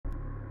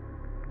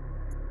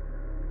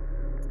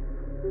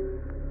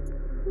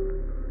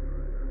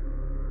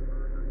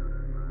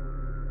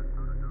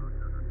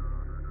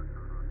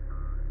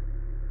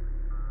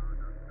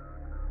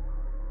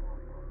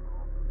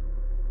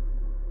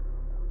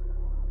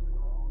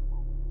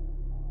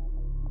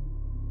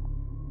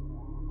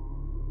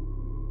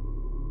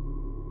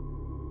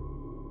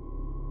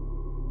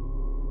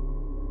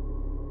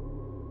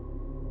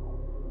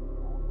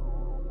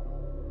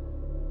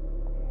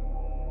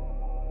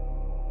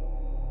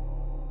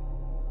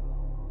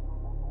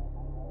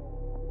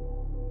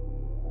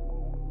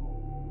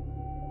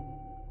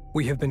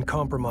We have been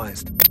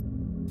compromised.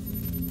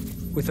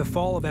 With the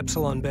fall of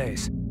Epsilon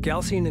Base,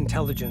 Galcian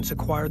intelligence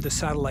acquired the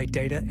satellite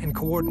data and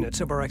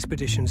coordinates of our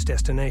expedition's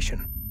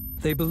destination.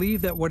 They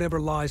believe that whatever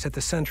lies at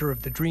the center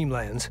of the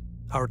Dreamlands,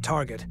 our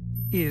target,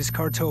 is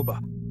Kartoba,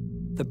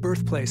 the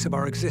birthplace of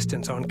our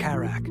existence on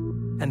Kharak,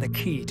 and the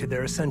key to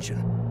their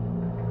ascension.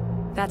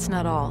 That's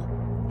not all.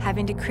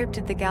 Having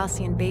decrypted the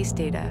Galcian base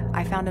data,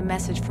 I found a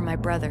message from my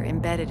brother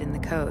embedded in the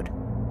code.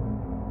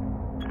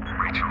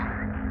 Rachel,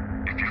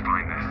 if you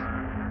find this,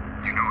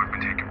 you know I've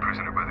been taken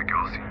prisoner by the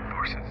Galcian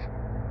forces.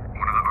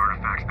 One of the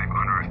artifacts they've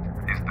unearthed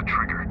is the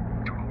trigger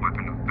to a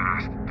weapon of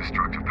vast,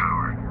 destructive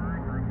power.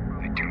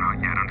 They do not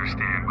yet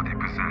understand what they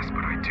possess,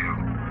 but I do,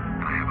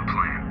 and I have a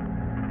plan.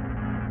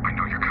 I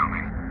know you're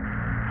coming.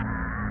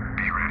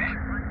 Be ready.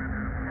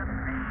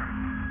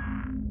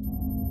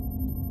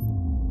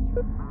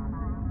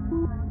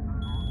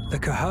 The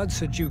Kahad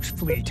Sajuk's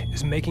fleet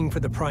is making for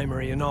the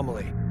primary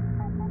anomaly.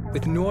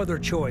 With no other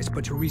choice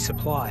but to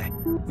resupply,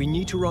 we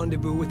need to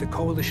rendezvous with the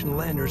Coalition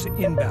landers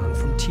inbound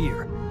from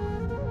Tyr.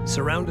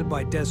 Surrounded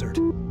by desert,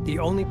 the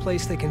only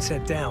place they can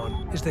set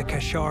down is the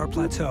Kashar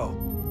Plateau,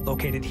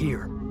 located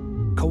here.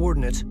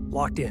 Coordinates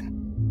locked in.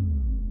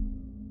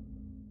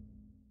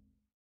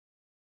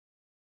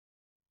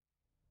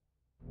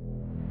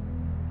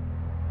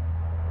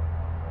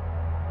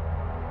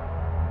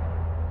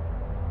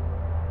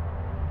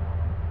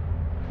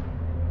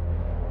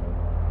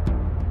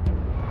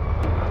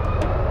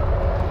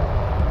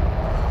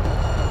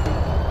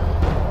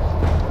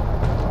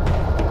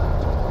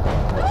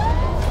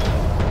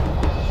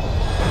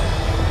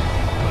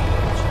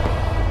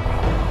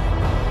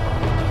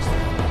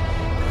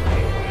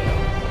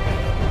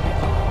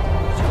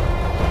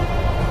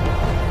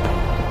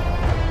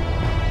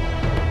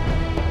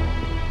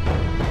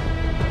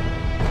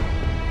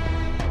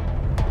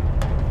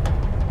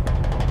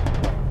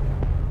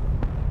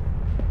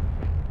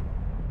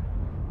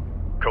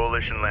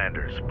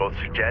 Landers, both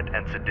Sujet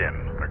and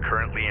Sadim, are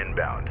currently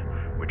inbound,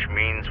 which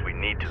means we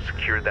need to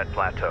secure that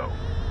plateau.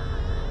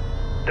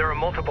 There are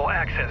multiple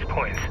access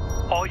points.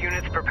 All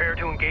units prepare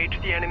to engage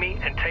the enemy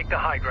and take the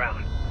high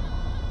ground.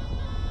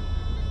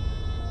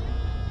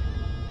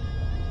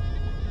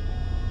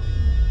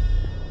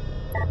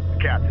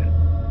 Captain.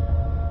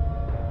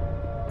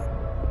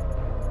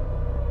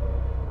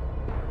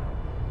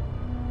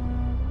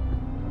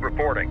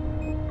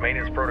 Reporting.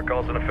 Maintenance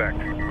protocols in effect.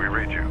 We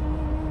read you.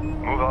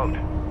 Move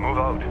out. Move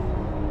out.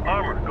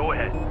 Armor, go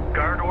ahead.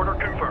 Guard order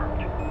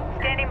confirmed.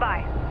 Standing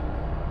by.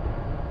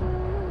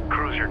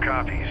 Cruiser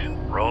copies.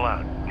 Roll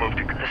out. Move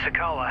to... The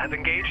Sakala have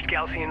engaged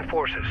Galcian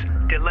forces,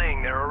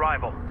 delaying their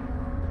arrival.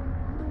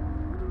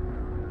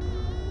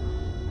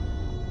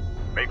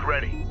 Make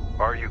ready.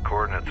 RU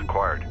coordinates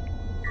acquired.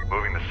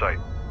 Moving the site.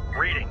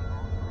 Reading.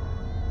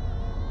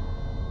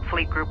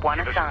 Fleet Group 1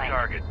 Give us the assigned.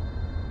 target.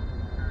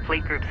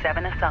 Fleet Group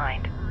 7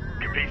 assigned.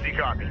 PC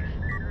copies.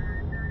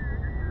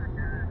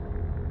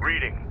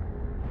 Reading.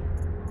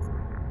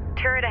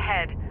 Turret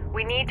ahead.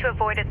 We need to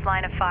avoid its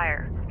line of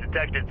fire.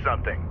 Detected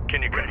something.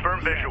 Can you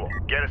confirm visual?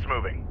 Get us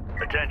moving.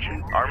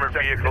 Attention. Armored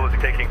vehicle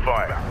is taking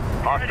fire.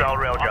 Hostile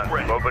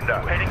railguns opened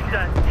up. Heading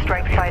set.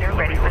 Strike fighter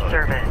ready for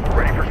service.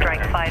 Ready for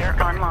Strike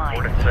fighter online.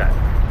 Coordinate set.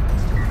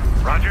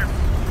 Roger.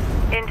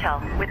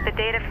 Intel. With the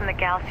data from the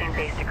Galcian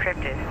base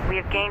decrypted, we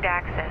have gained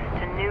access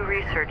to new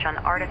research on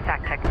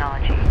artifact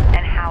technology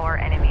and how our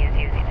enemy is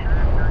using it.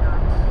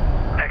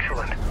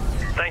 Excellent.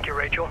 Thank you,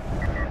 Rachel.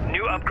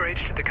 New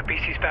upgrades to the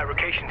Capisi's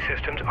fabrication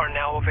systems are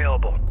now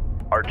available.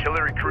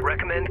 Artillery crew...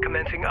 Recommend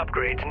commencing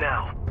upgrades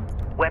now.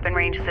 Weapon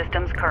range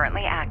systems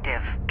currently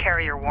active.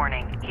 Carrier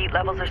warning. Heat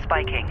levels are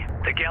spiking.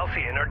 The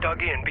Galcian are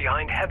dug in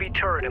behind heavy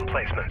turret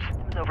emplacements.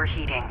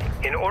 Overheating.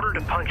 In order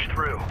to punch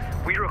through,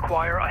 we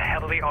require a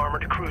heavily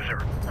armored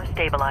cruiser.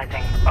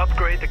 Stabilizing.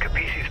 Upgrade the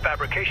Capisi's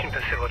fabrication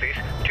facilities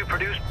to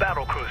produce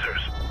battle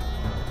cruisers.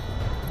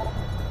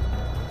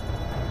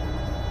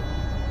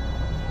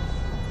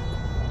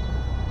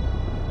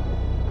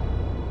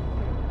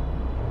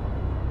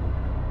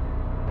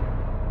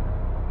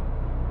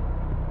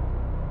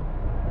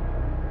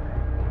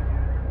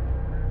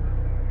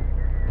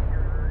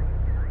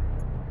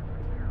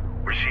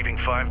 Receiving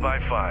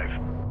 5x5.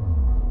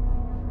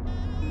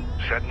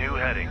 Set new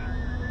heading.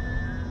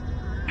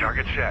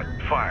 Target set.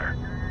 Fire.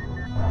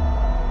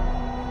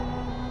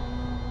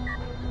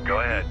 Go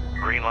ahead.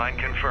 Green line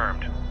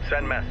confirmed.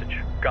 Send message.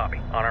 Copy.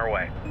 On our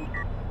way.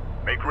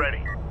 Make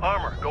ready.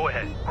 Armor, go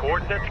ahead.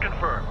 Coordinates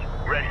confirmed.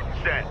 Ready.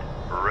 Send.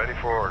 We're ready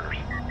for orders.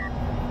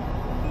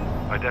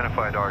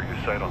 Identified RU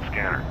site on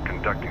scanner.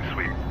 Conducting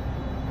sweep.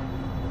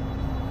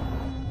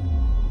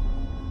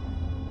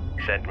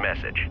 Send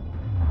message.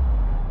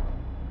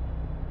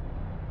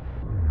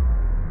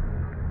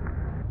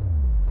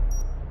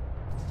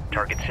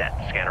 Target set.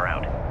 Scanner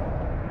out.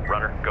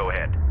 Runner, go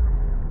ahead.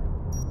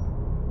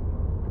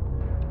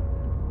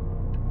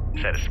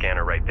 Set a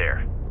scanner right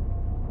there.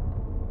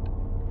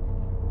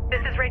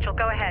 This is Rachel.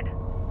 Go ahead.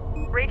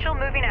 Rachel,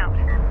 moving out.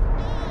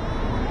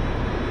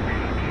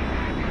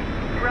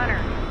 Runner.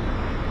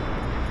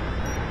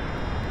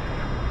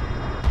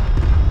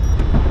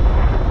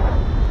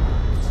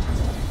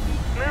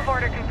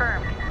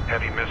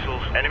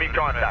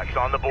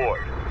 On the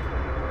board.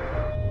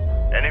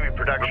 Enemy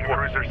production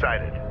cruiser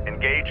sighted.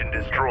 Engage and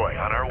destroy.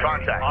 On our way.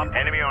 Contact.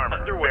 Enemy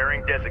armor.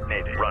 Bearing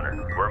designated. Runner,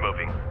 we're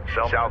moving.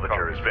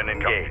 Salvager has been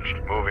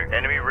engaged. Moving.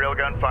 Enemy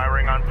railgun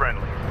firing on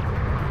friendlies.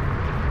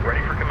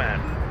 Ready for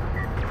command.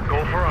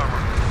 Go for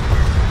armor.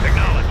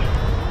 Acknowledge.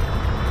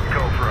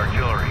 Go for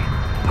artillery.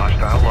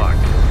 Hostile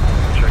locked.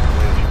 Check the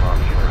latest from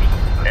officers.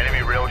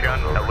 Enemy railgun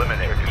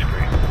eliminated. Check the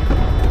screen.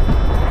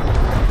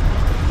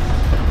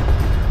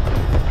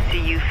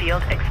 CU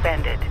field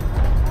expended.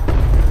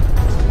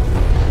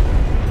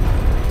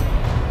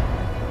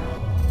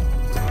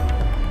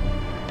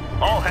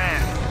 All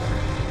hands.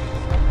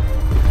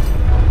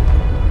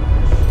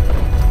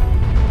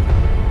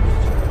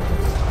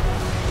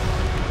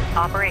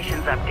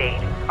 Operations update.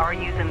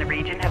 RUs in the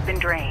region have been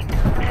drained.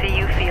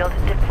 CU field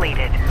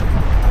depleted.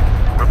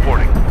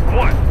 Reporting.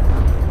 What?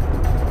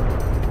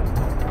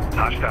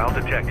 Hostile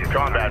detected.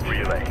 Combat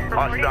relay.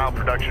 Hostile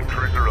production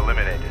cruiser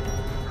eliminated.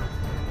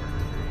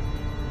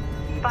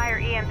 Fire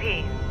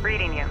EMP.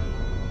 Reading you.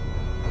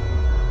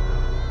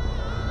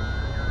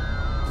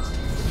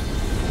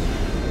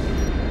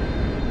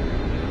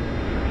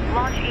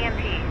 Launch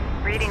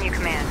EMP. Reading you,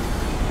 command.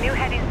 New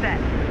heading set.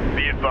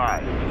 Be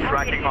advised.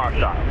 Tracking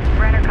Target hostile. EMP.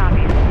 Brenner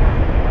copies.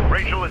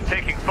 Rachel is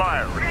taking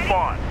fire.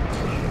 Respond.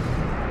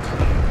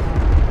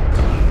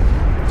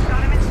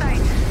 Got him in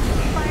sight.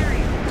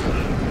 Firing.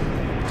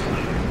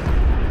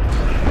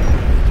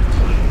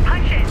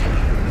 Punch it.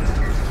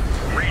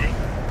 Reading.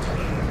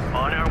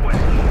 On our way.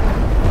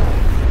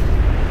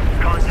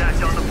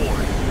 Contact on the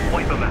board.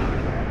 Wipe them out.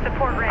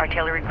 Support ready.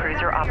 Artillery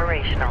cruiser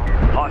operational.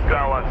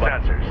 Hostile on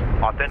sensors.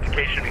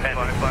 Authentication pending.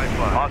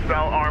 555.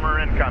 Hostile armor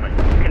incoming.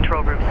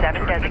 Control group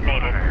 7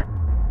 designated.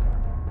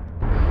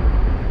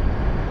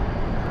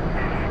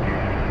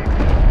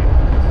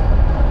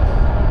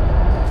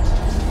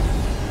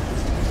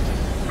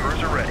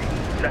 Cruiser ready.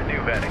 Set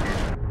new vetting.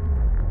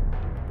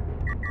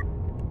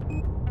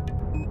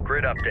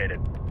 Grid updated.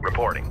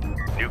 Reporting.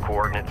 New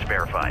coordinates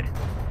verified.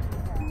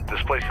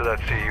 Displace to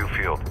that CU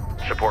field.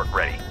 Support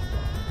ready.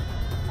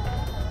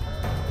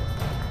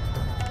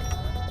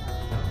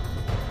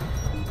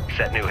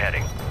 Set new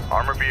heading.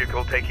 Armor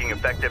vehicle taking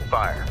effective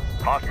fire.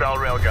 Hostile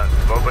railguns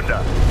have opened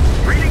up.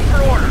 Reading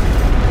for order.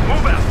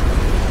 Move out.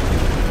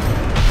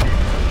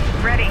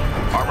 Ready.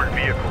 Armored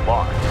vehicle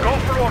lost. Go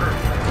for order.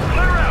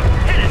 Clear out.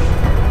 Hit it.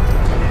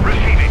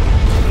 Receiving.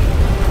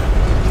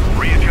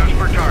 Readjust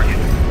for target.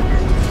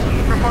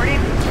 Reporting.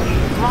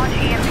 Launch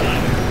EMP.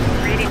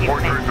 Reading you,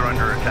 Support command. cruiser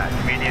under attack.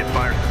 Immediate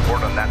fire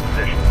support on that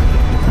position.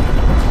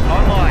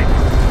 Online.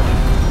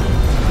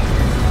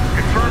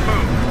 Confirm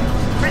move.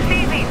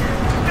 Receiving.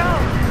 Go.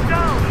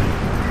 Go.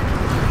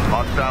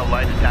 Hostile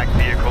light attack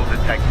vehicle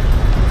detected.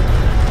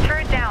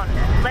 Turret down.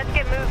 Let's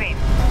get moving.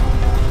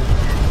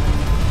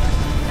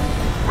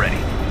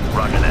 Ready.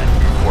 Roger that.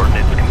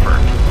 Coordinates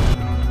confirmed.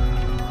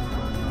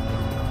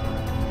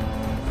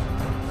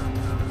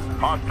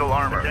 Hostile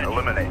armor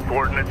eliminate.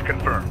 Coordinates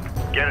confirmed.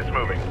 Get us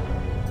moving.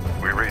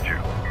 We read you.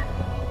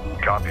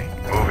 Copy.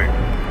 Moving.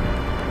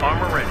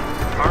 Armor ready.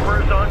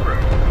 Armor is en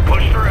route.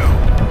 Push through.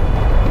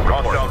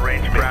 Hostile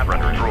range craft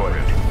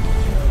destroyed.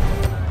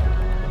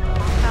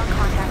 Hostile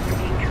contacts are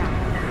being tracked.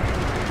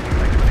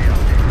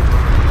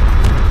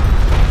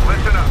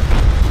 Listen up.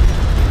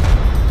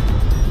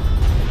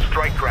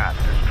 Strike craft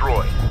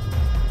destroyed.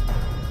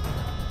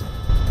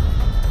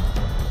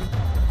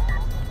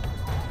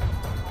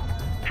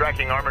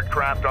 Tracking armored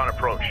craft on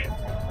approach.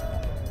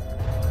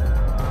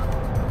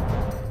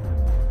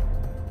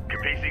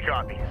 PC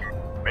copies.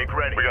 Make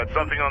ready. We got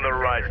something on the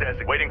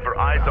horizon. Waiting for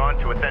eyes on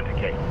to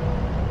authenticate.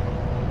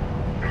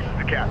 This is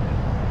the captain.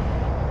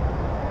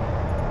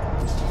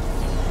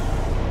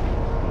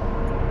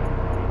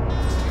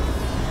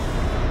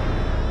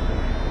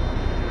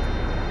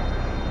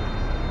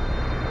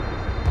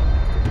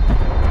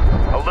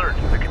 Alert.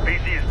 The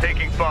Kapisi is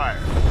taking fire.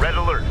 Red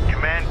alert.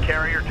 Command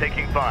carrier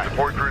taking fire.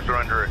 Support cruiser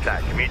under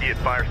attack. Immediate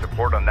fire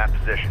support on that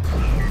position.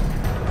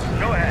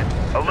 Go ahead.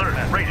 Alert.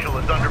 Rachel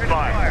is under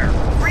fire.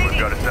 We've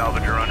got a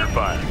salvager under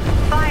fire.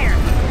 Fire.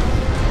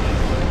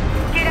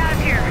 Get out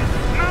of here.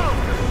 Move.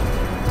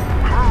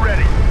 Crew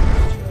ready.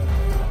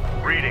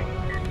 Reading.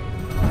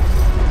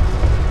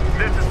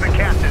 This is the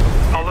captain.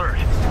 Alert.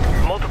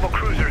 Multiple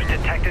cruisers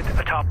detected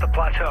atop the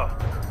plateau.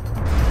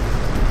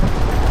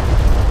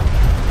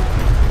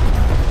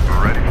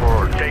 We're ready for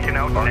order. Taking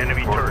out an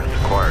enemy turret.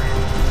 Acquired.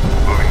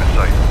 Moving the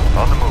site.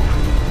 On the move.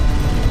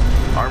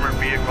 Armored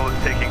vehicle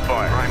is taking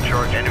fire. Prime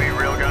charge. Enemy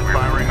railgun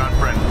firing on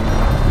friendly.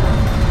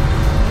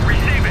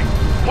 Receiving.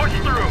 Push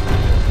through.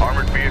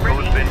 Armored vehicle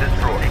has been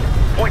destroyed.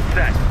 Point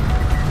set.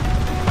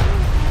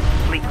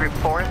 Fleet Group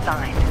 4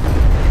 assigned.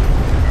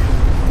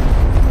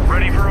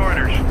 Ready for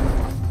orders.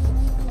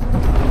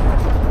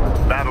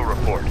 Battle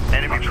report.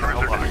 Enemy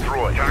cruiser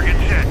destroyed. Target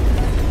set.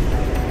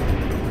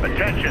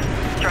 Attention.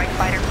 Strike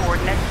fighter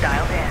coordinates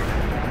dialed in.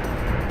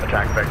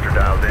 Attack vector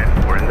dialed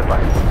in. We're in the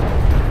fight.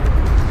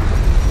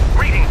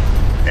 Reading.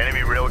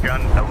 Enemy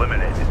railgun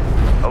eliminated.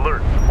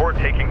 Alert. Support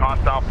taking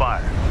hostile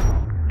fire.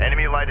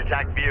 Enemy light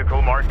attack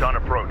vehicle marked on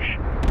approach.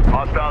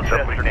 Hostile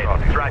designated.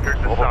 Trackers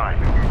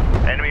assigned.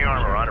 Enemy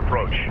armor on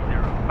approach.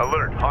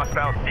 Alert,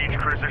 hostile siege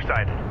cruiser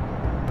sighted.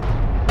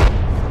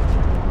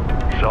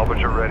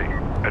 Salvager ready.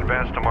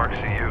 Advance to mark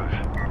CUs.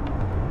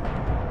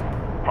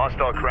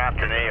 Hostile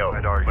craft in AO.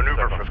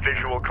 Maneuver for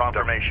visual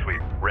confirmation.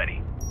 Sweep.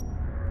 Ready.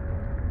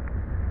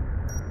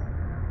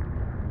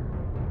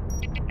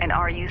 An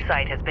RU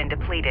site has been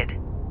depleted.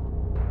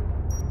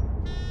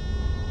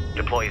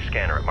 Deploy a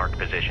scanner at marked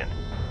position.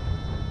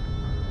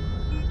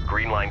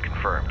 Green line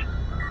confirmed.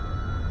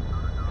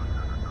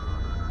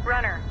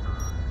 Runner.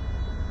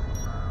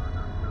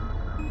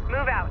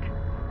 Move out.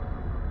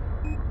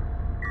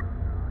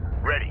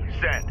 Ready,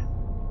 send.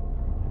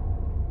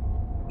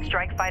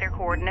 Strike fighter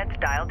coordinates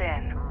dialed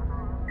in.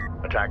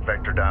 Attack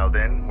vector dialed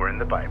in. We're in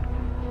the pipe.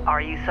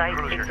 RU site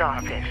Cruiser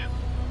exhausted.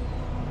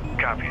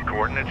 Copy.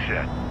 Coordinates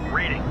set.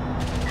 Reading.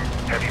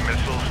 Heavy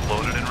missiles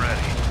loaded and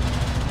ready.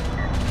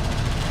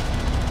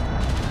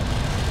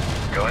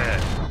 Go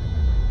ahead.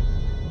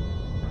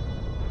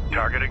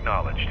 Target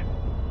acknowledged.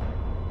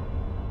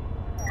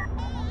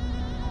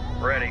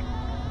 Ready.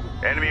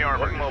 Enemy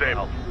armor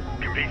disabled.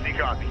 PC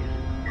copies.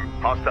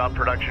 Hostile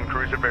production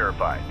cruiser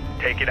verified.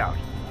 Take it out.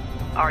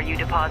 RU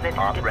deposit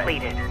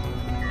depleted.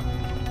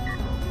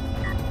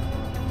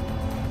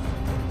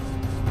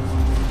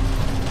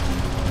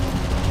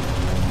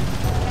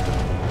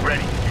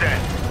 Ready,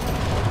 send.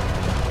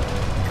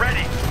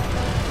 Ready.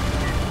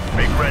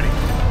 Make ready.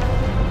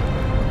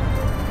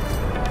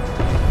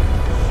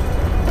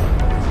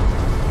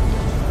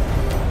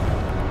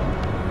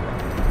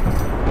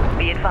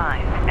 Be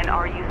advised, an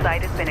RU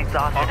site has been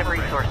exhausted of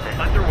resources.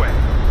 Underway.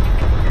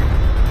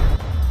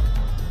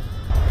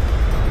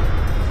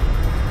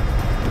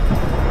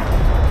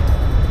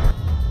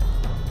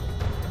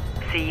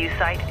 CU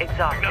site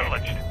exhausted.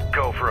 Acknowledged.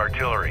 Go for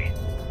artillery.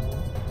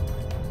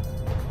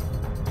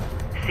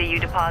 CU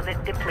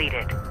deposit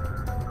depleted.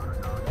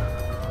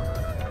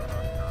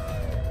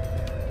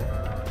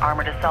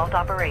 Armored assault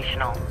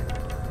operational.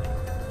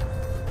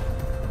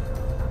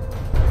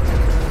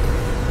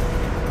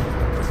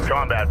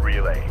 Combat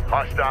relay.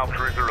 Hostile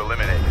cruiser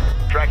eliminated.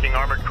 Tracking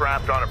armored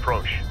craft on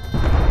approach.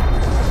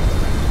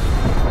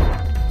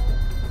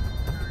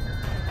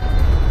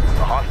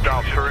 A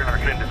hostile turret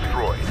has been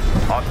destroyed.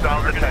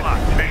 Hostile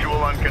detected.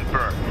 Visual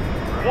unconfirmed.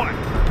 1.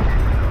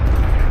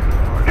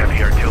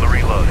 Heavy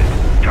artillery loaded.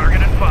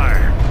 Target and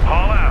fire.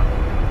 Haul out.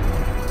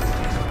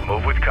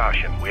 Move with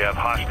caution. We have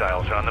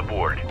hostiles on the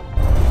board.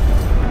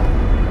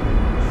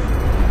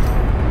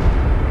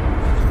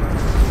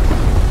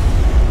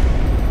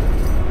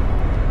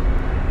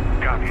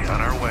 Copy.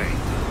 On our way.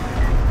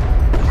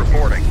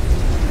 Reporting.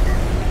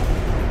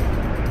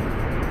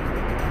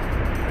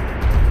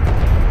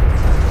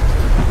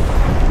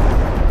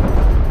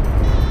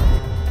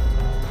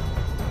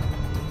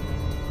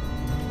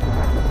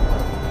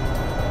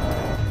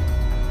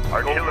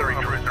 Artillery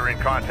cruiser in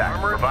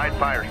contact. Provide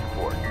fire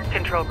support.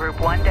 Control Group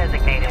 1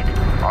 designated.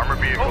 Armor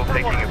vehicle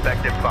taking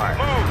effective fire.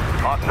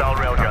 Hostile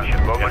railgun.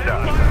 Opened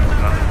up. On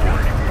the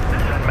board.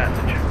 Send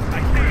message.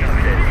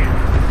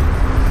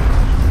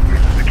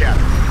 This is the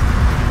captain.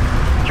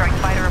 Strike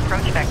fighter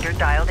approach vector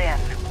dialed in.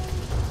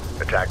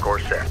 Attack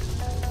course set.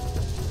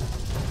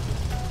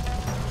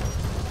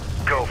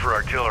 Go for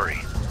artillery.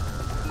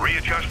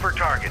 Readjust for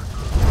target.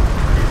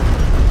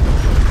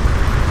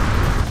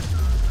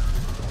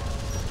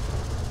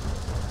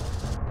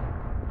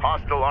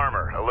 Hostile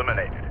armor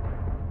eliminated.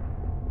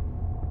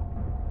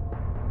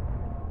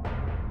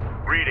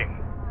 Reading.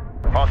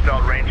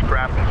 Hostile range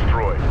craft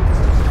destroyed.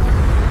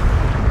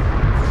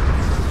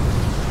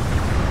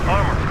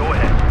 Armor, go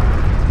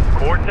ahead.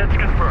 Coordinates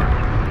confirmed.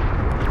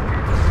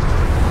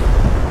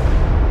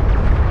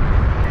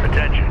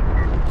 Attention.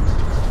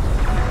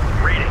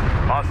 Reading.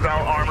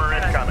 Hostile armor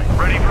incoming.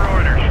 Ready for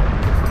orders.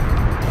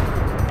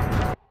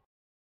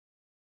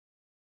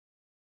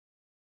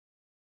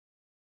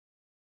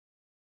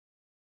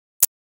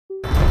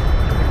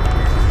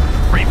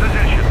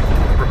 Reposition.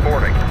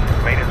 Reporting.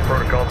 Maintenance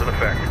protocols in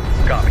effect.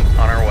 Copy.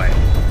 On our way.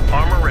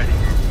 Armor ready.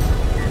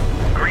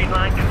 Green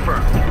line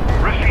confirmed.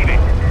 Receiving.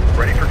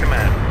 Ready for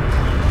command.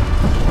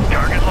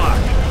 Target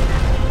locked.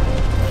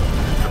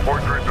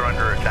 Support cruiser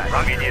under attack.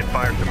 Immediate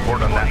fire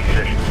support on that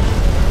position.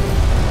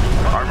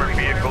 Armored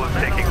vehicle is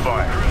taking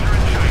fire. Cruiser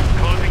in sight.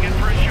 Closing in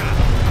for a shot.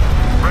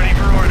 Ready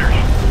for orders.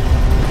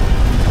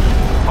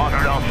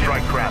 Hostile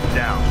strike craft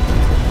down.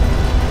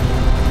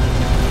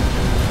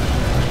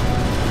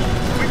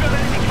 We got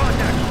enemy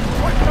contact.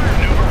 Watch fire.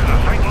 Maneuver for the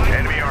sight line.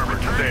 Enemy armor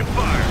Return disabled.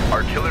 fire.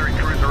 Artillery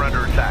cruiser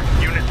under attack.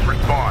 Units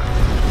respond.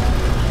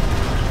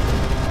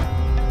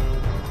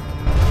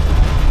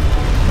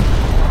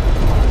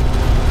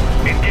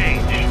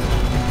 Engage.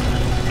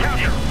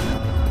 Counter.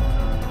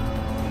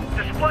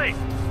 Display.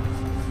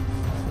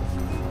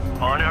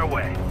 On our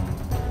way.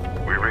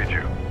 We read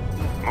you.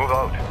 Move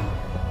out.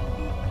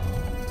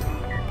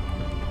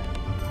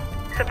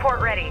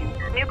 Support ready.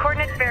 New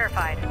coordinates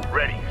verified.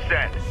 Ready.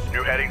 Send.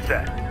 New heading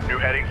set. New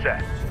heading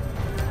set.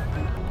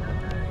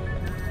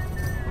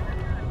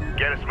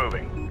 Get us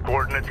moving.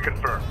 Coordinates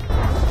confirmed.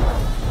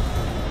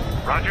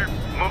 Roger.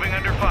 Moving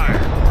under fire.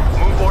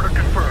 Move order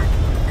confirmed.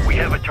 We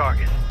have a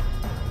target.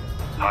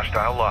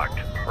 Hostile locked.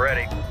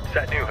 Ready.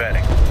 Set new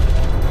heading.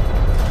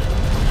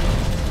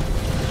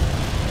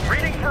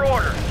 Reading for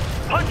orders.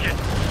 Punch it.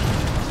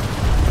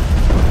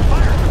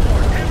 Fire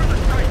support. Hammer the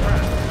strike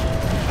craft.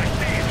 I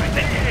see it.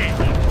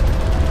 Engage.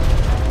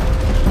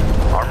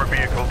 Armor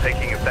vehicle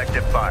taking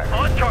effective fire.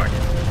 On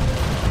target.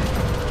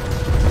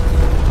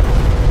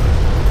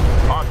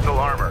 Hostile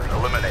armor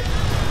eliminated.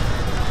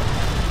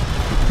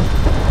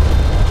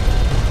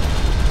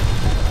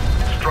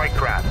 Strike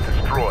craft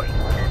destroyed.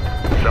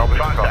 Salvage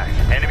Contact.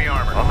 copy. Enemy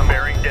armor. On the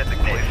bearing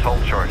designated. Place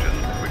hull charges.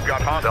 We've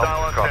got hostile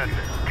on Salvage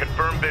sensor.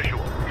 Confirm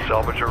visual.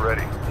 Salvager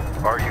ready.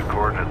 RU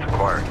coordinates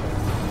acquired.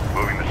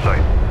 Moving to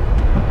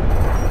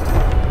site.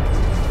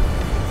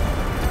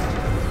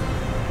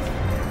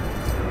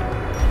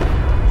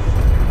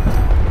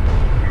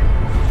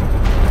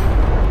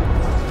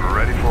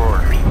 Ready for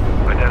orders.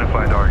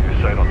 Identified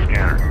RU site on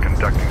scanner.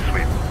 Conducting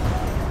sweep.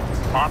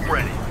 Op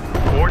ready.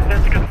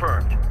 Coordinates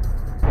confirmed.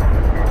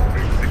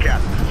 This is the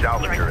captain.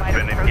 Salvager has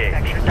been engaged.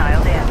 Sector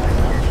dialed in.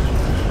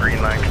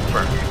 Green line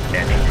confirmed.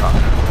 Engine off.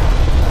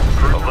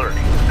 Alert.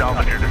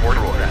 Salvager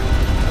destroyed.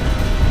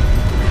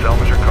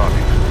 Salvager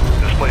copies.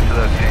 Displace to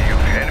that CU.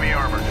 Enemy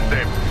armor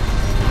disabled.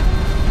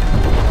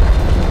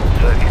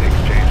 Set heat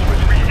exchange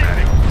switches to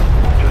manual.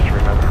 Just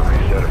remember to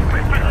reset if we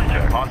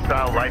contact.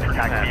 Hostile light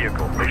attack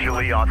vehicle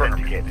visually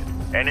authenticated.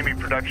 Enemy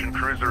production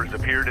cruiser has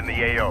appeared in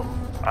the AO.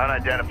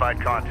 Unidentified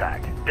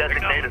contact.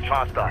 Designated as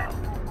hostile.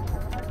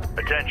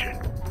 Attention.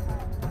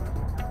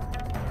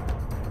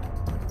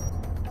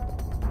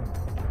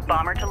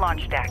 Bomber to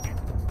launch deck.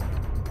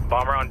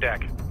 Bomber on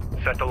deck.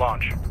 Set to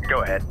launch.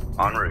 Go ahead.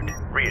 En route.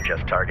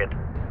 Readjust target. 2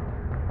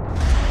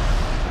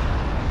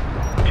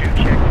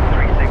 check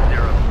 360.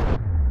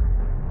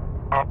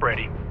 Op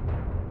ready.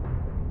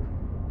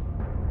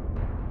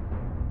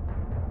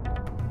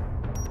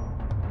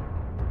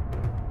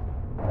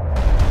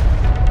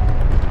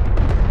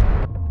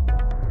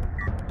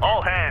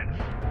 All hands.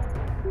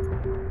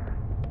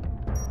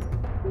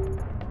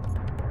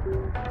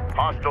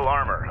 Hostile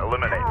armor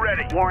eliminated.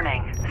 Ready.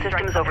 Warning.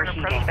 Systems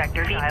overheating.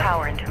 Feed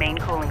power into main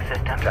cooling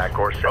system. Attack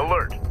course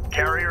alert.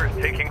 Carrier is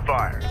taking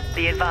fire.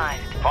 Be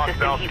advised.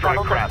 Hostile System heat strike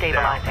levels are craft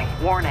down.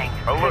 stabilizing. Warning.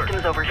 Alert.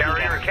 Systems overheating.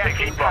 Carrier is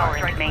taking Feed power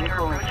fire. into main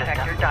cooling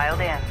system. Dialed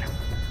in.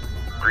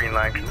 Green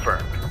line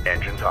confirmed.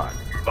 Engines on.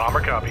 Bomber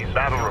copies.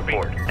 Battle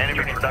report.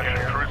 Enemy production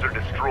cruiser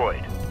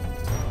destroyed.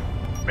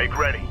 Make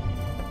ready.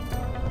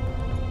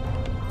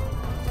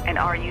 An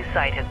RU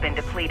site has been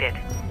depleted.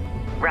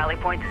 Rally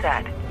point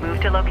set. Move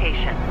to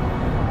location.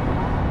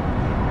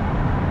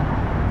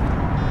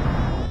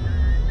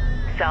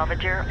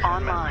 Salvager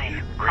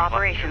online.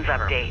 Operations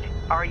update.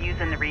 RUs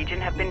in the region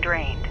have been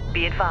drained.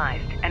 Be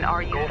advised, an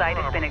RU site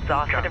has been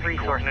exhausted of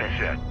resources.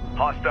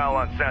 Hostile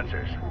on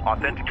sensors.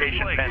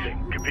 Authentication pending.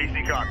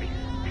 Capisi copies.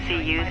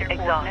 CUs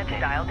exhausted.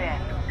 Dialed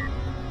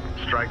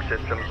in. Strike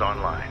systems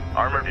online.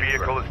 Armored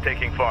vehicle is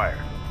taking fire.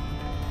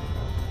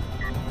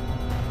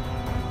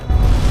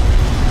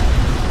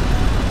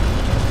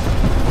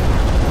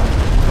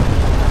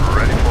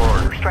 Ready for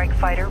orders. Strike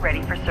fighter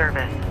ready for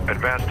service.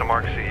 Advance to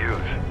mark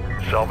CUs.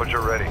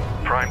 Salvager ready.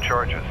 Prime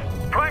charges.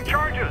 Prime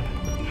charges!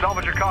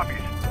 Salvager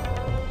copies.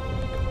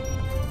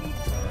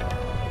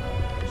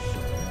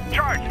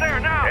 Charge there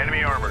now!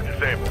 Enemy armor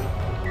disabled.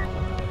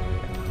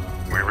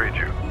 We read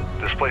you.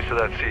 Displace to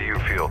that CU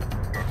field.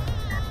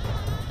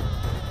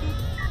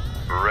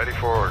 Ready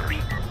for orders.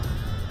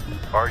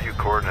 RU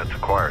coordinates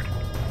acquired.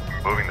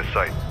 Moving to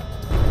site.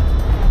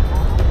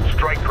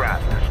 Strike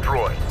craft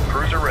destroyed.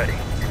 Cruiser ready.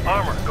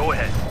 Armor, go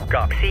ahead.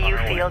 Copy. CU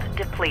field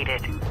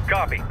depleted.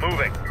 Copy.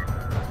 Moving.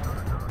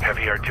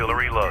 Heavy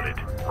artillery loaded.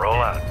 Roll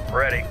out.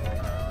 Ready.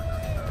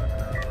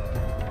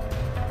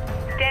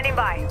 Standing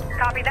by.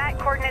 Copy that.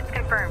 Coordinates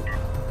confirmed.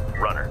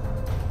 Runner.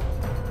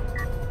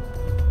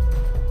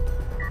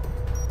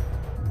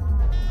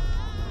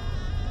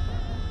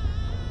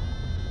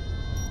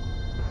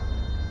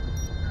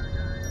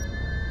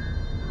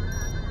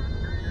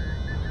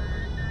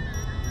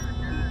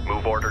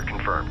 Move order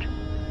confirmed.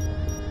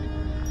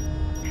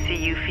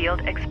 CU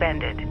field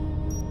expended.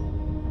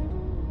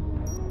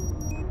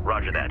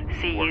 Roger that.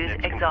 CUs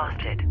Coordinates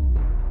exhausted.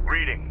 confirmed.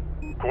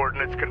 Reading.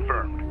 Coordinates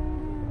confirmed.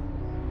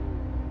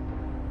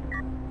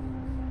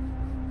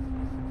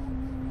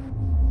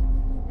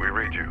 We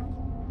read you.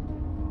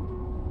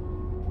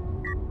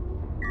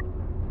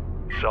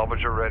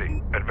 Salvager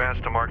ready. Advance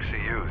to mark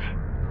CUs.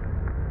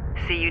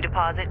 CU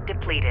deposit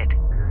depleted.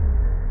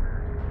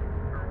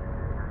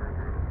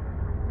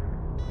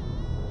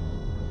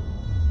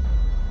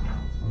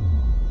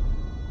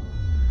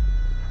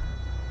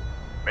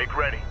 Make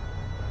ready.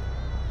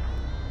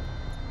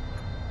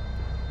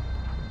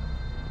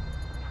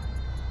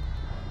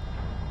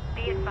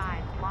 Be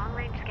advised,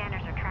 long-range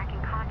scanners are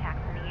tracking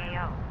contacts in the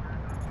AO.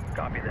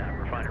 Copy that.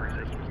 Refinery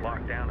systems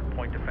locked down and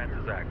point defense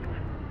is active.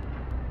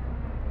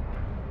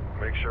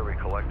 Make sure we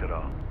collect it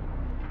all.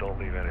 Don't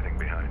leave anything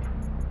behind.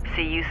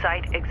 CU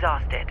site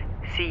exhausted.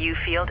 CU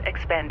field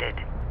expended.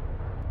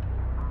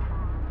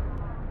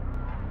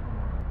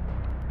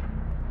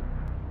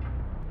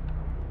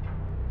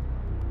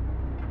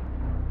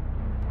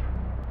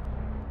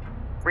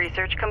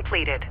 Research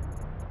completed.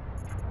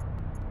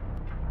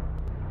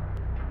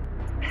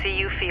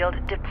 CU field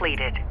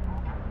depleted.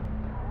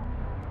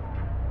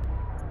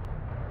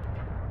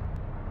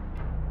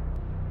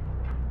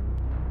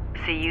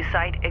 CU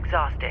site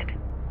exhausted.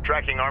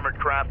 Tracking armored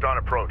craft on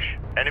approach.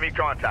 Enemy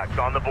contacts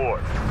on the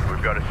board.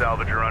 We've got a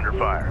salvager under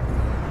fire.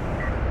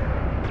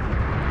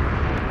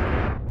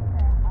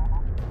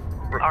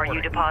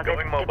 RU deposit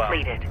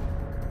depleted.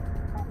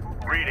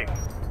 Reading.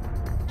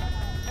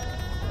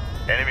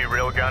 Enemy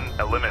railgun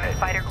eliminated.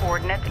 Fighter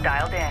coordinates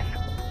dialed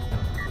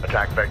in.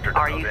 Attack vector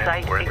dialed RU in.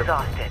 site We're in the-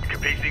 exhausted.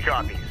 PC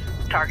copies.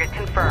 Target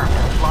confirmed.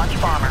 Launch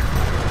bomber.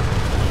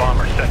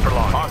 Bomber set for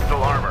launch.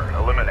 Hostile armor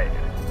eliminated.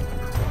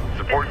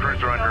 Support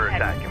cruiser under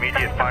attack.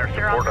 Immediate fire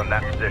support on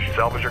that position.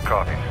 Salvage your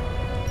copies.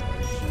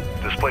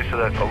 Displace to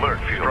that Alert.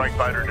 field. Strike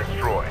fighter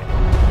destroyed.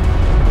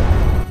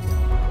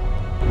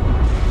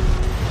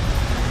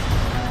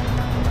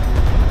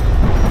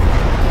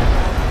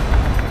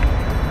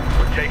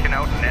 We're taking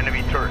out an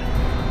enemy turret.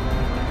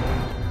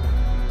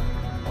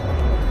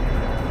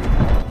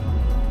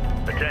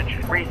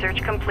 Attention.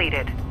 Research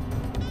completed.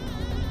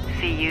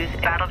 CU's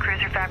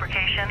battlecruiser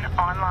fabrication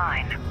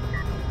online.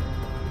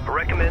 I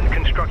recommend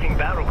constructing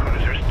battle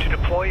cruisers to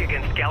deploy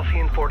against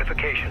Gaussian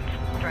fortifications.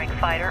 Strike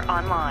fighter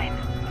online.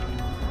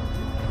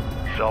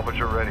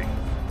 Salvager ready.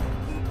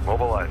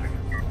 Mobilizing.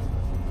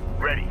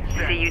 Ready.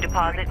 Set. CU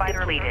deposit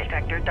depleted.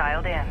 Vector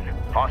dialed in.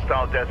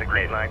 Hostile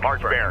designated.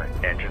 Mark Baron.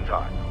 Engines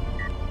hot.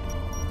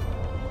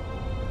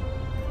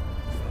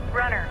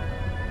 Runner.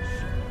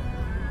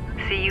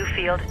 CU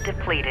field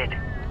depleted.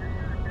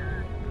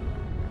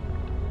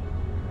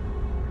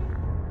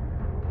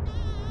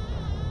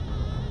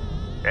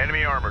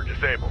 Enemy armor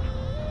disabled.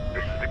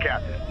 This is the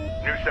captain.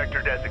 New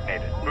sector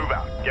designated. Move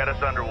out. Get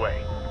us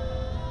underway.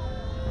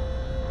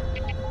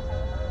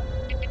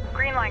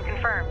 Green line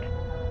confirmed.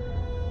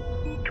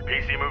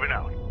 PC moving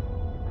out.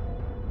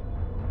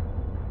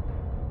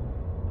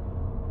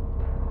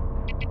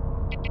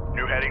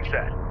 New heading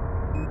set.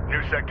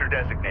 New sector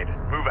designated.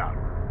 Move out.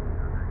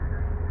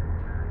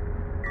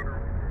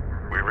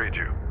 We read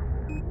you.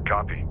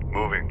 Copy.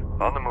 Moving.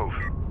 On the move.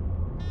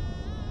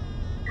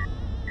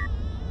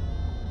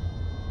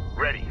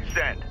 Ready.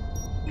 Send.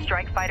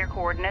 Strike fighter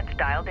coordinates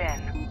dialed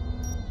in.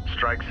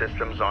 Strike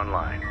systems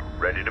online.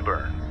 Ready to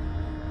burn.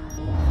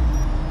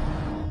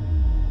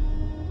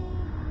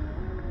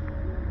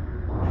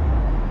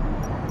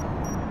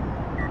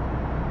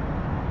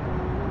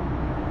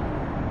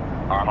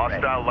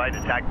 Hostile light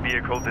attack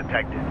vehicle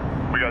detected.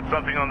 We got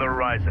something on the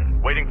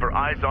horizon. Waiting for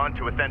eyes on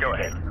to authenticate. Go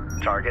ahead.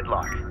 Target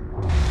locked.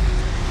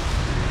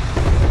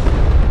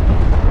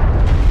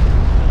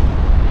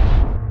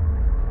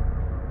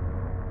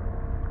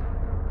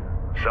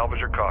 Salvage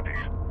your copies.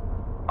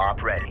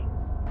 Op ready.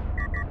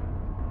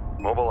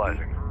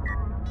 Mobilizing.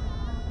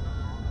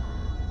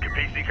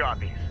 PC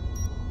copies.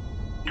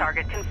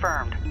 Target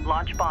confirmed.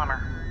 Launch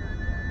bomber.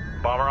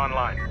 Bomber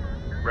online.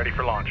 Ready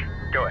for launch.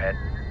 Go ahead.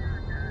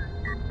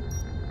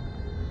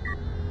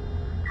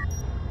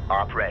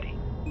 Op ready.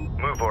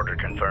 Move order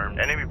confirmed.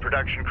 Enemy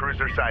production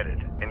cruiser sighted.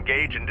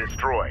 Engage and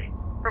destroy.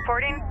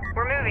 Reporting.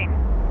 We're moving.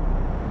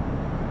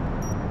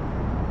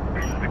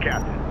 This is the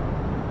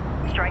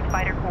captain. Strike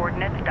fighter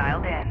coordinates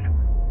dialed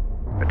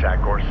in.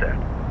 Attack course set.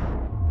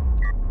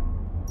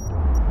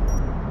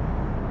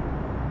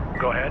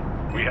 Go ahead.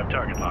 We have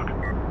target lock.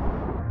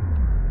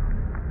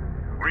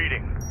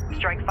 Reading.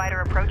 Strike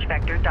fighter approach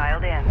vector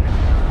dialed in.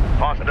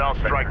 Hostile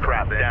strike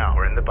craft down.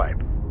 We're in the pipe.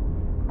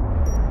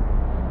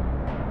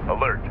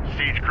 Alert.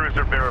 Siege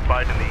cruiser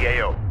verified in the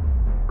AO.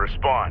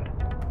 Respond.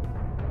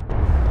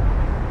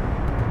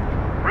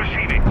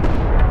 Receiving.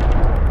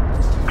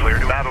 Clear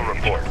to battle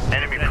report.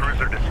 Enemy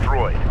cruiser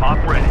destroyed. Op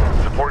ready.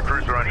 Support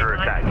cruiser under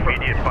attack.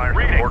 Immediate fire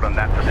support on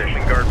that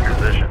position. Guard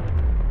position.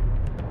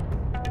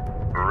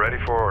 We're ready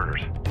for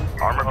orders.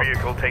 Armor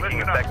vehicle taking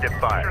effective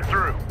fire.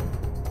 Through.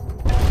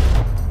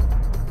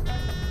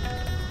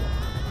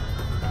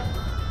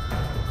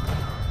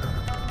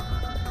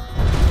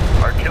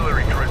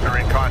 Artillery cruiser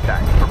in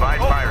contact. Provide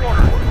fire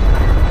support.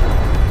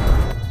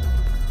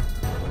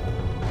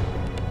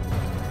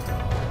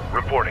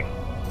 Reporting.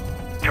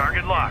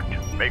 Target locked.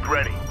 Make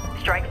ready.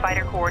 Strike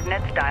fighter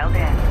coordinates dialed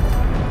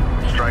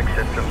in. Strike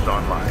systems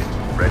online.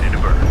 Ready to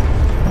burn.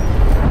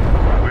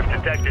 We've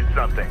detected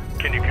something.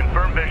 Can you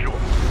confirm visual?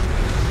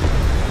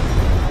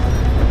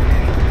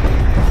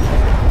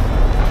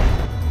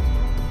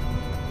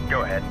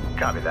 Go ahead.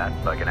 Copy that.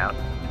 Bugging out.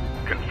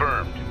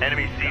 Confirmed.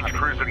 Enemy siege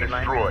cruiser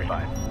destroyed.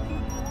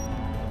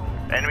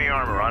 Enemy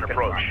armor on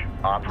approach.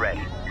 Op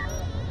ready.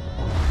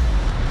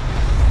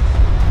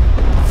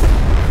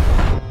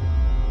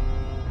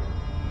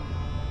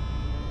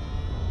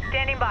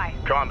 Standing by.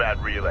 Combat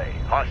relay.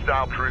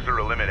 Hostile cruiser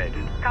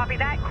eliminated. Copy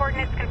that.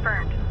 Coordinates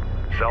confirmed.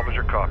 Salvage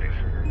your copies.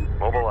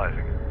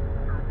 Mobilizing.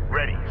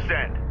 Ready.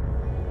 Send.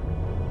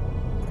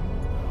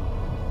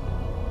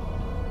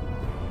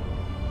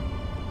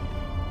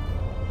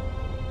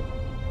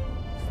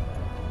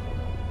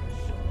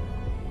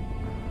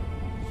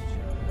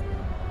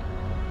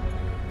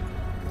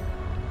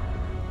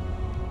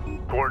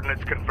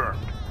 Coordinates confirmed.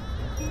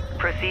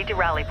 Proceed to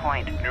rally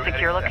point. New Secure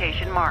heading set.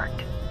 location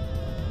marked.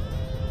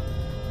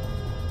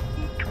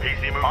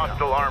 PC moving.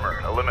 Hostile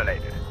armor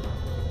eliminated.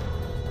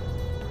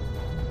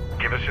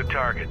 Give us a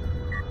target.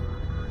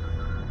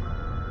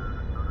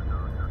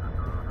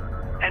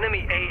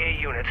 Enemy AA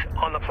units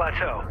on the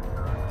plateau.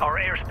 Our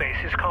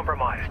airspace is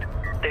compromised.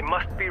 They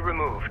must be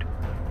removed.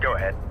 Go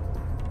ahead.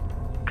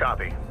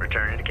 Copy.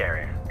 Returning to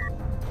carrier.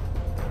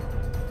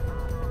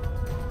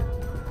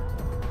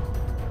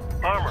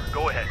 Armor,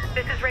 go ahead.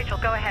 This is Rachel.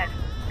 Go ahead.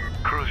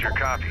 Cruiser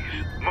copies.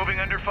 Moving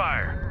under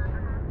fire.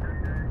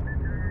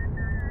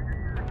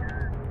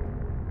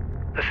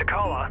 The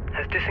Sakala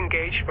has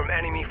disengaged from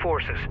enemy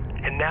forces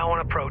and now on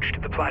approach to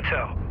the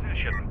plateau.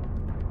 Position.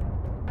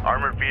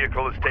 Armored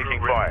vehicle is taking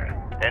fire.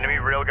 Enemy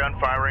railgun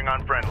firing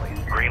on friendlies.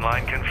 Green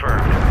line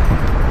confirmed.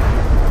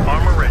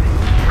 Armor ready.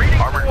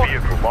 Armored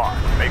vehicle lost.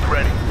 Make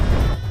ready.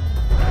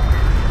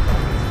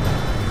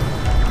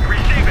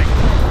 Receiving.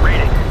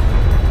 Reading.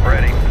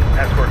 Ready.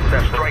 Escort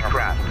set. Strike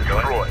craft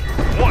destroyed.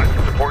 One.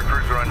 Support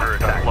cruiser under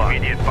attack.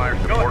 Immediate fire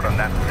support on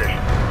that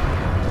position.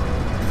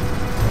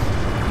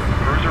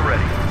 Cruiser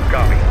ready.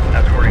 Copy.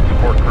 Escorting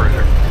support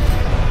cruiser.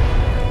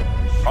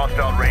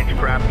 Hostile range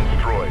craft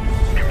destroyed.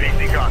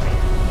 PC copy.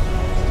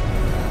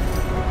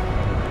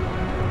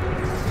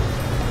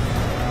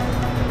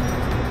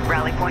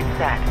 Rally point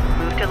set.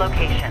 Move to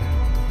location.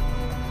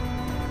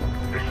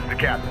 This is the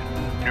captain.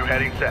 New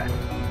heading set.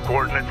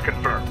 Coordinates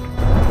confirmed.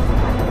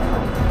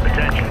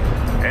 Attention.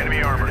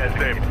 Enemy armor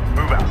disabled.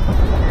 Move out.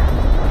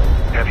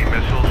 Heavy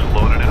missiles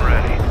loaded and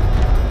ready.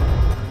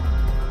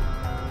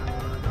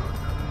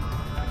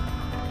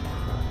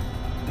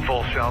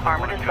 Full south.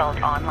 Armored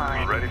assault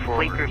online. Ready for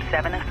Fleet orders. Group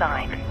 7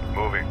 assigned.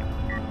 Moving.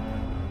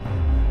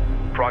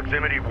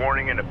 Proximity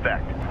warning in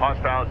effect.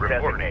 Hostiles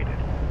designated.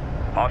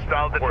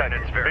 Hostile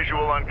detected.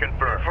 Visual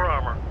unconfirmed. For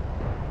armor.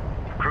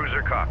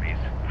 Cruiser copies.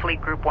 Fleet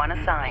Group 1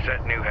 assigned.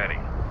 Set new heading.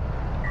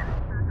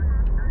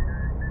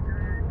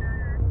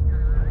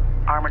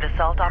 Armored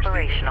assault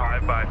operational.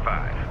 5 by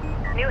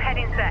 5. New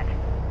heading set.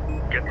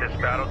 Get this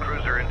battle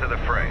cruiser into the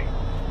fray.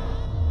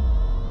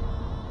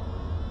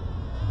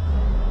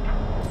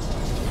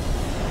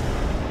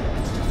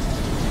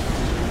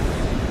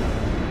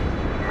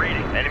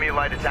 Reading. Enemy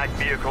light attack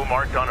vehicle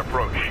marked on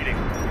approach. Reading.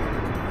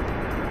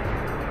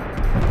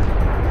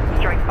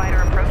 Strike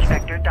fighter approach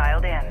vector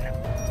dialed in.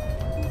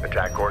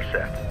 Attack course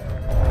set.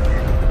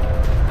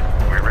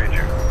 We read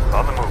you.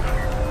 On the move.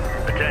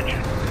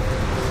 Attention.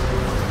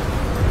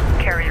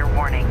 Carrier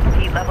warning.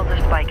 Heat levels are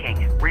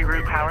spiking.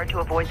 Reroute power to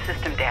avoid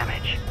system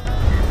damage.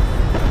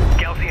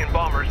 Gaussian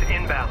bombers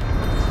inbound.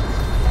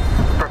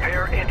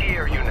 Prepare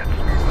anti-air units.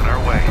 On our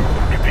way.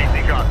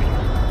 PC copy.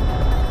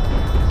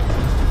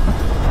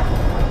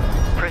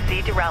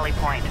 Proceed to rally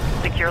point.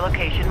 Secure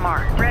location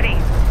marked. Ready.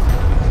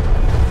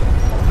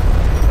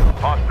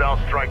 Hostile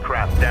strike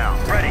craft down.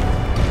 Ready.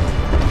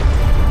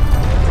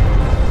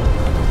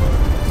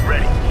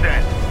 Ready.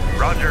 Send.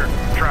 Roger.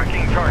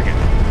 Tracking target.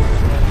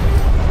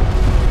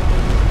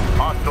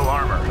 Hostile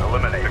armor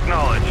eliminated.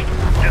 Acknowledged.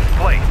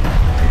 Displaced.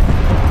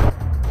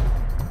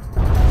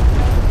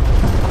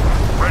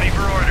 Ready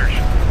for orders.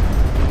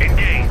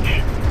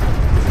 Engage.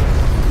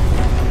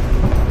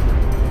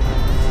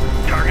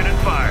 Targeted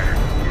fire.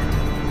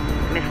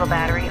 Missile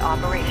battery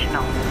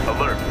operational.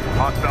 Alert.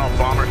 Hostile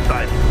bomber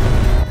sighted.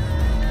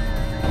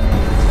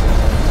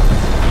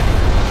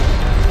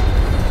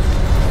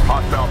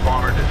 Hostile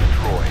bomber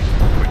destroyed.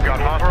 We've got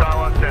hostile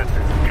on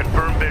sensor.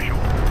 Confirm visual.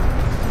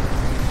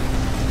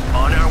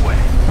 On our way.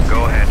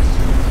 Go ahead.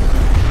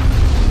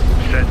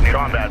 Set new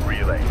Combat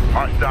relay.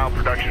 Hostile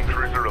production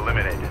cruiser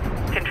eliminated.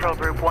 Control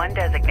Group 1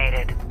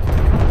 designated.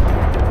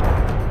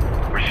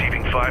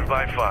 Receiving 5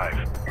 by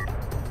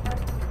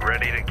 5.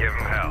 Ready to give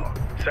him hell.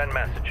 Send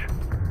message.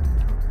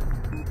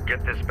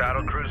 Get this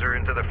battle cruiser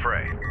into the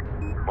fray.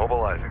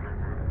 Mobilizing.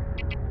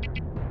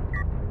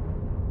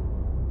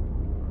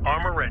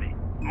 Armor ready.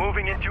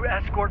 Moving into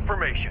escort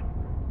formation.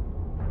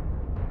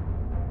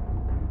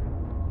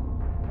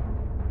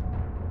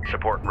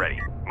 Support ready.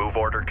 Move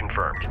order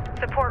confirmed.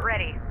 Support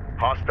ready.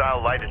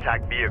 Hostile light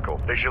attack vehicle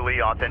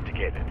visually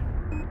authenticated.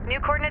 New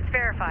coordinates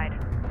verified.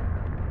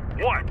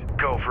 What?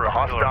 Go for The a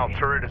hostile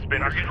turret has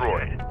been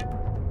destroyed.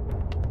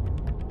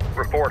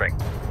 Reporting.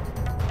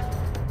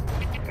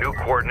 New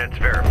coordinates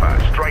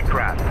verified. Strike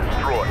craft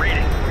destroyed.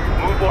 Reading.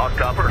 Move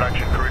hostile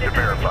production cruiser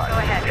verified. Go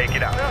ahead. Take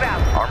it out. Move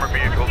out. Armor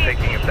vehicle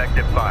taking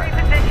effective fire.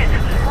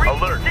 Reposition.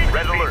 Alert.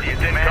 Red alert.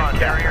 Command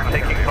carrier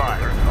taking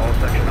fire. All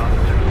section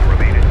officers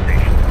remain in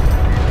station.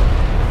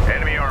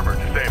 Enemy armor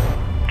disabled.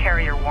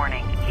 Carrier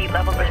warning. Heat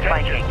levels are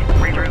spiking.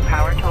 Reroute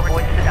power to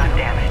avoid system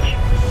damage.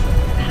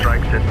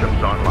 Strike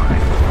systems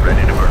online.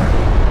 Ready to burn.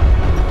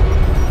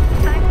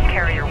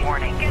 Carrier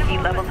warning.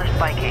 Heat levels are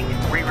spiking.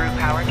 Reroute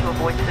power to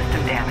avoid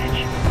system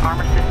damage.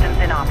 Armor systems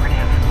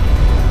inoperative.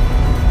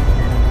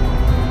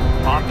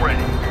 Op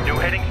ready. New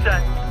heading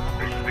set.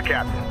 This is the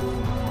captain.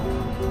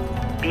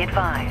 Be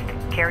advised.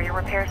 Carrier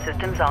repair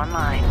systems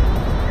online.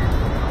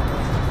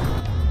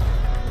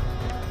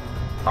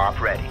 Off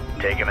ready.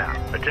 Take him out.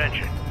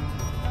 Attention.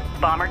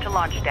 Bomber to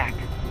launch deck.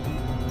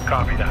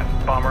 Copy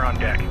that. Bomber on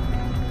deck.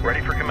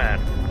 Ready for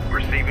command.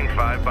 Receiving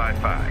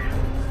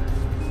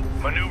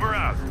 5x5. Maneuver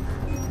out.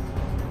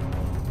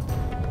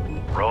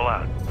 Roll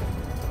out.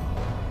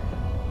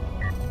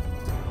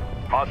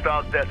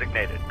 Hostiles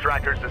designated.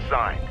 Trackers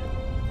assigned.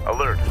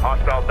 Alert.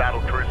 Hostile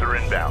battle cruiser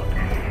inbound.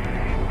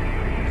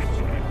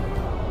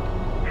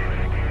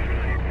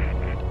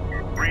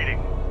 Reading.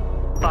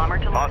 Bomber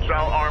to launch.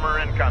 Hostile armor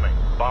incoming.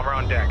 Bomber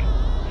on deck.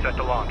 Set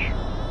to launch.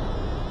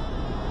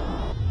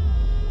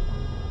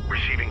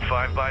 Receiving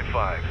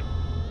 5x5.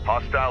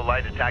 Hostile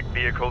light attack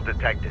vehicle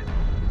detected.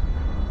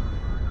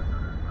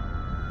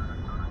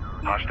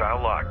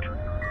 Hostile locked.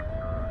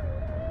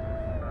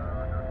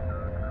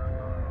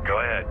 Go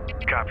ahead.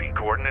 Copy.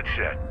 Coordinates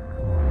set.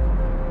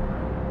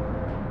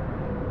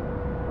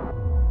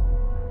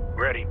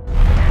 Ready.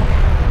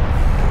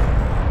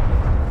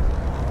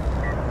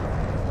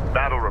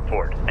 Battle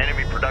report.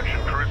 Enemy production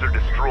cruiser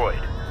destroyed.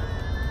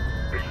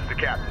 This is the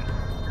captain.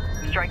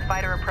 Strike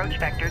fighter approach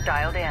vector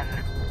dialed in.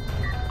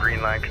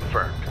 Green line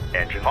confirmed.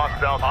 Engine.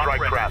 Hostile strike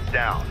craft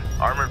down.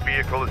 Armored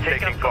vehicle is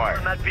taking fire.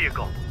 From that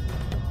vehicle.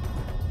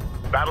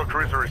 Battle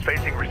cruiser is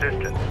facing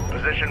resistance.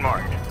 Position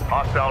marked.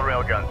 Hostile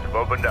railguns have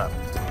opened up.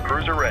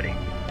 Cruiser ready.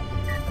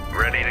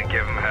 Ready to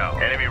give them hell.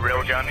 Enemy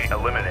railgun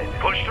eliminated.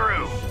 Push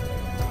through.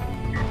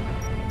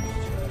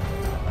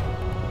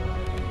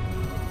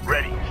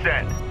 Ready.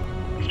 Send.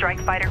 Strike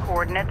fighter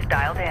coordinates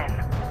dialed in.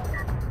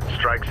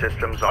 Strike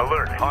systems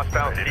alert.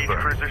 Hostile siege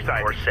cruiser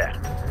sighted. Or set.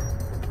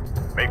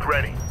 Make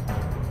ready.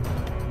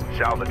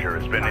 Salvager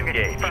has been Target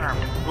engaged.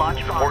 confirmed. Launch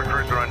Support bomber.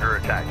 cruiser under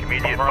attack.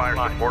 Immediate Bomber fire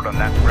online. support on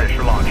that ready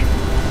for launch.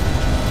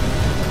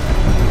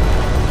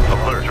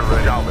 Alert.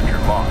 Salvager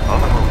lost.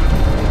 On the move.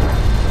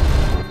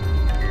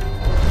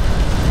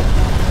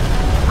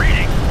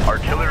 Reading.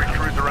 Artillery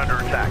cruiser under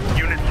attack.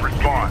 Units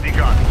respond.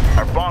 Begun.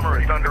 Our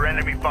bomber is under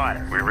enemy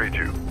fire. We read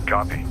you.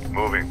 Copy.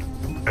 Moving.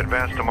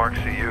 Advance to mark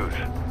CUs.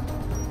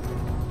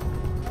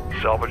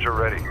 Salvager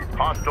ready.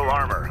 Hostile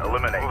armor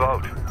eliminated. Move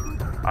out.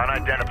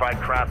 Unidentified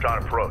craft on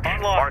approach.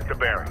 Online. Mark the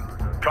bearing.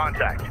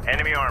 Contact.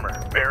 Enemy armor.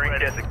 Bearing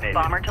designated.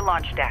 Bomber to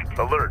launch deck.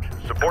 Alert.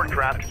 Support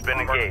craft has been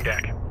Bomber on engaged.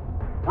 deck.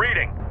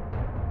 Reading.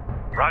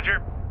 Roger.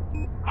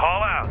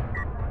 Haul out.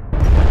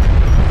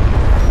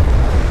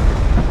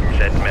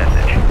 Send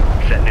message.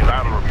 Send new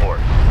battle report.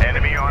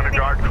 Enemy honor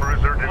guard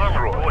cruiser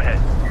destroyed. Go ahead.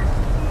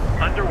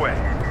 Underway.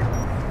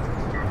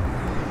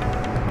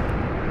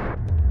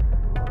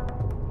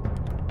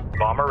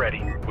 Bomber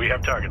ready. We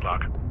have target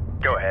lock.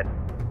 Go ahead.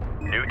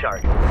 New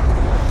target.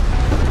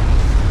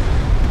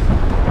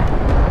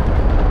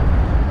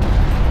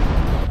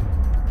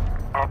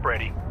 Op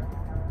ready.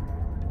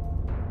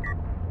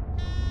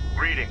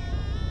 Reading.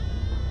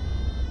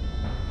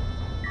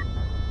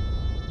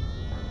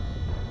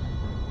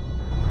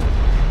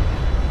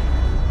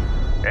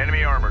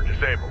 Enemy armor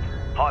disabled.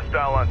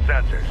 Hostile on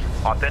sensors.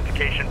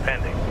 Authentication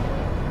pending.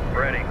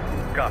 Ready.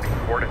 Copy.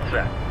 Coordinates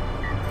set.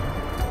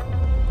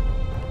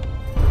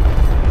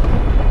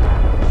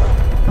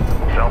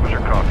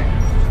 Salvager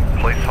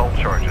copies. Place hull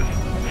charges.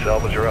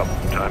 Salvager up.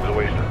 Time's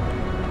wasted.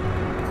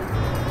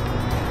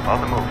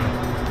 On the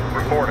move.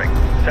 Reporting.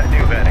 Set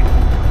new vetting.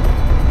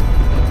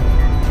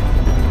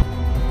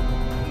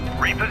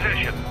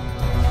 Reposition.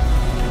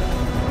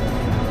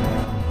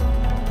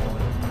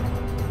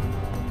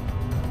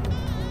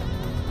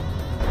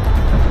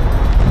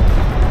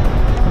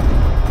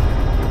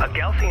 A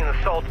Gaussian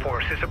assault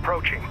force is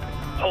approaching.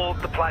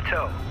 Hold the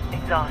plateau.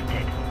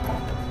 Exhausted.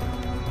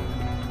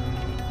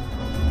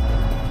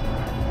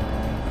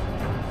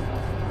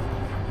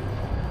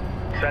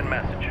 Send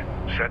message.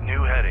 Set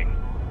new heading.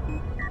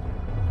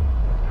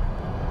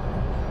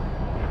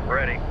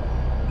 Ready.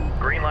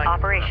 Green line.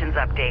 Operations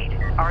update.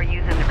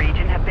 RUs in the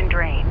region have been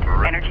drained.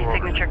 Ready Energy for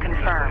signature orders.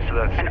 confirmed. So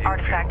that's An the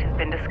artifact has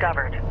been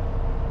discovered.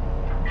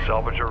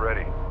 Salvager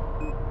ready.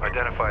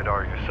 Identified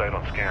RU site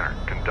on scanner.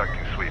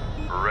 Conducting sweep.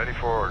 Ready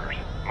for orders.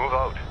 Move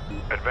out.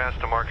 Advance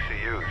to mark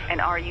CUs. An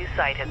RU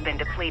site has been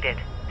depleted.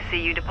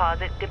 CU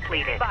deposit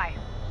depleted. Bye.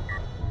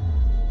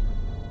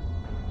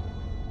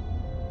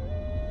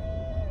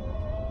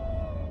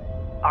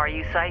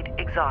 RU site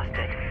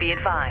exhausted. Be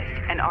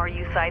advised, an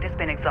RU site has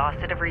been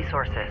exhausted of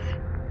resources.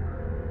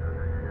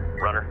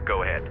 Runner,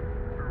 go ahead.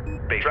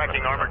 Base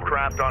Tracking armored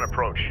craft on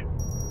approach.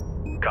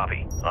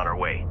 Copy. On our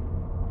way.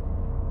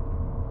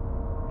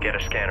 Get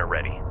a scanner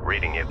ready.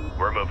 Reading you.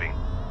 We're moving.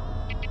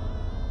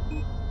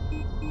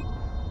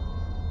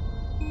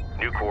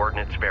 New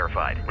coordinates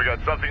verified. We got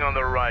something on the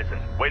horizon.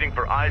 Waiting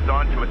for eyes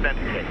on to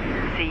authenticate.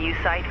 CU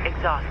site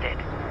exhausted.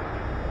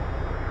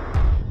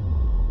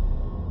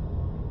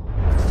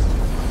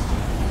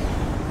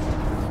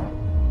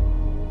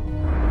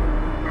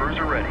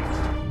 Cruiser ready.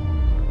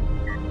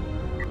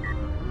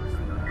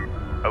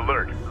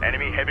 Alert.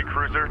 Enemy heavy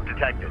cruiser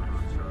detected.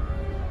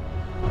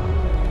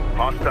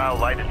 Hostile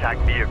light attack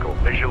vehicle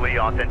visually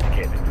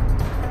authenticated.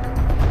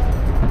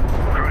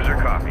 Cruiser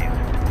copies.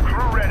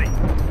 Crew ready.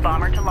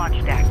 Bomber to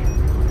launch deck.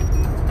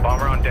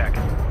 Bomber on deck.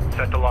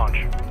 Set to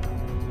launch.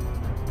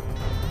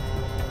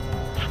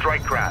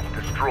 Strike craft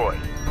destroyed.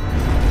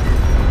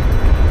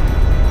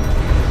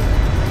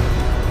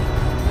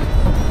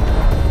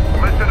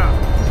 Listen up.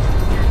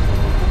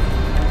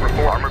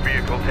 Report. Armor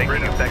vehicle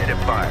taking effective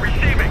fire.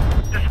 Receiving.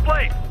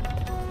 Displaced.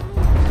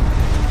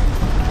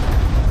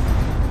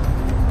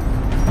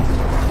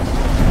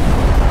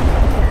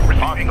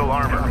 Hostile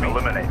armor.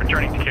 Eliminate.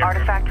 Returning to carrier.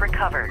 Artifact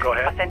recovered. Go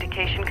ahead.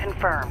 Authentication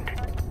confirmed.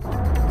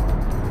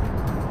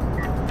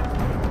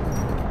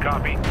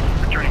 Copy.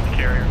 Returning to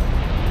carrier.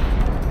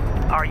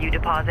 RU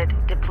deposit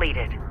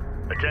depleted.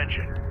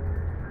 Attention.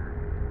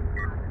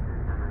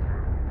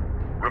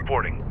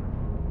 Reporting.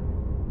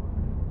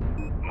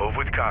 Move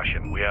with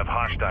caution. We have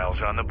hostiles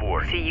on the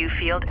board. CU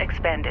field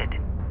expended.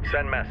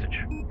 Send message.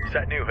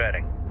 Set new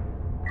heading.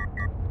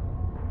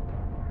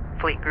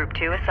 Fleet Group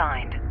 2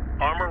 assigned.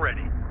 Armor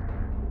ready.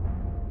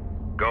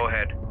 Go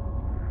ahead.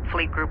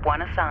 Fleet Group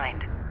 1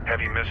 assigned.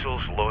 Heavy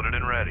missiles loaded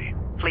and ready.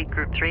 Fleet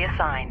Group 3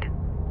 assigned.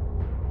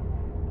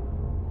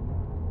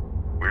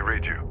 We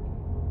read you.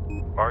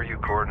 RU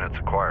coordinates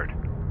acquired.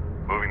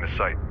 Moving to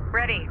site.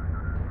 Ready.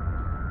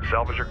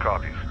 Salvage your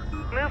copies.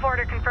 Move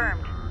order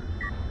confirmed.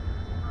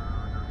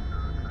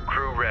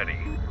 Crew ready.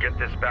 Get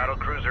this battle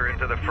cruiser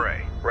into the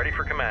fray. Ready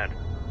for command.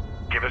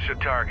 Give us a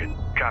target.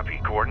 Copy.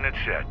 Coordinates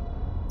set.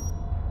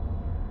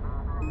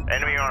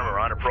 Enemy armor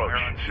on approach. Fire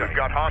on sight. We've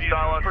got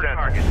hostile on For sensor.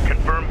 target.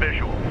 Confirm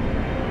visual.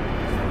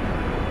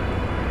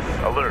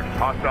 Alert.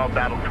 Hostile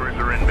battle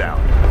cruiser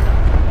inbound.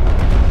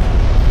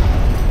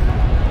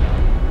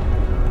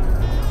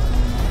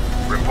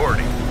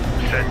 Reporting.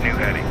 Set new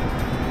heading.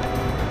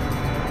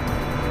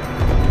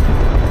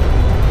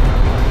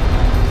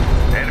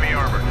 Enemy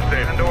armor.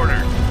 Stand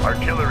orders.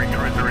 Artillery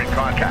cruiser in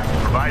contact.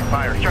 Provide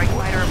fire. Strike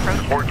fighter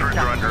approaching. Support cruiser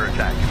under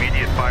attack.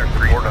 Immediate fire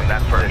support on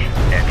that position.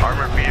 And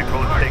armored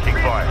vehicle is taking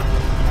fire.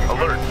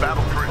 Alert.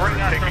 Battle cruiser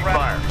is taking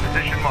fire.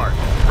 Position marked.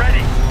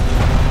 Ready.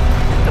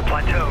 The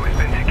plateau has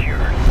been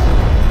secured.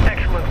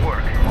 Excellent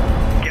work.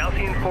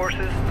 Galcian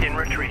forces in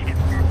retreat.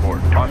 Or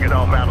target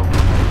all battle.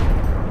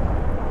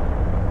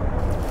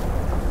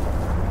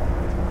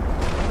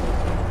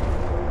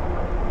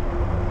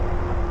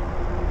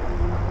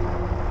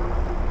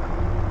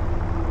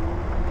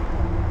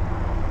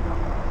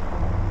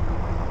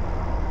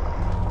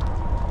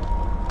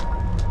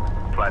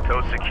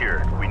 Plateau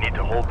secured. We need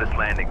to hold this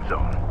landing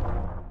zone.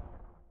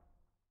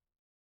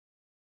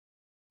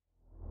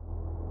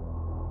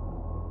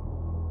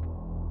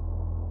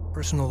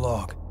 Personal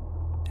log.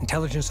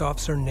 Intelligence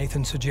Officer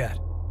Nathan Sajet.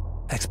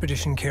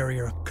 Expedition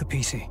Carrier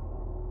Kapisi.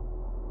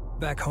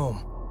 Back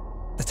home,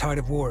 the tide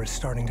of war is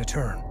starting to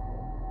turn.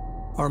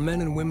 Our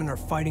men and women are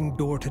fighting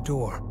door to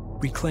door,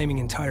 reclaiming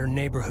entire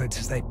neighborhoods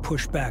as they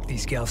push back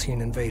these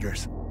Galcian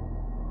invaders.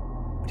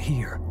 But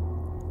here,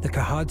 the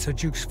Khad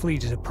Sajuk's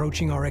fleet is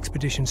approaching our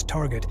expedition's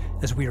target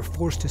as we are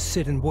forced to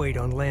sit and wait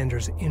on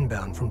landers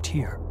inbound from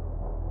Tyr.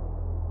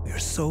 We are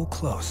so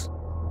close,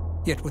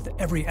 yet with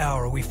every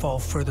hour we fall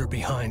further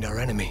behind our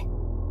enemy.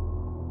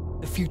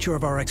 The future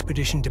of our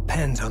expedition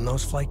depends on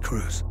those flight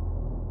crews.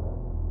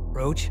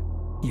 Roach,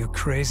 you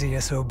crazy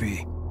SOB.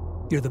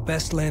 You're the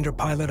best lander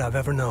pilot I've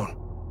ever known.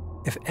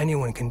 If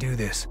anyone can do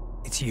this,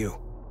 it's you.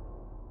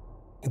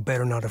 You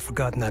better not have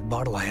forgotten that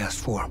bottle I asked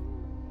for.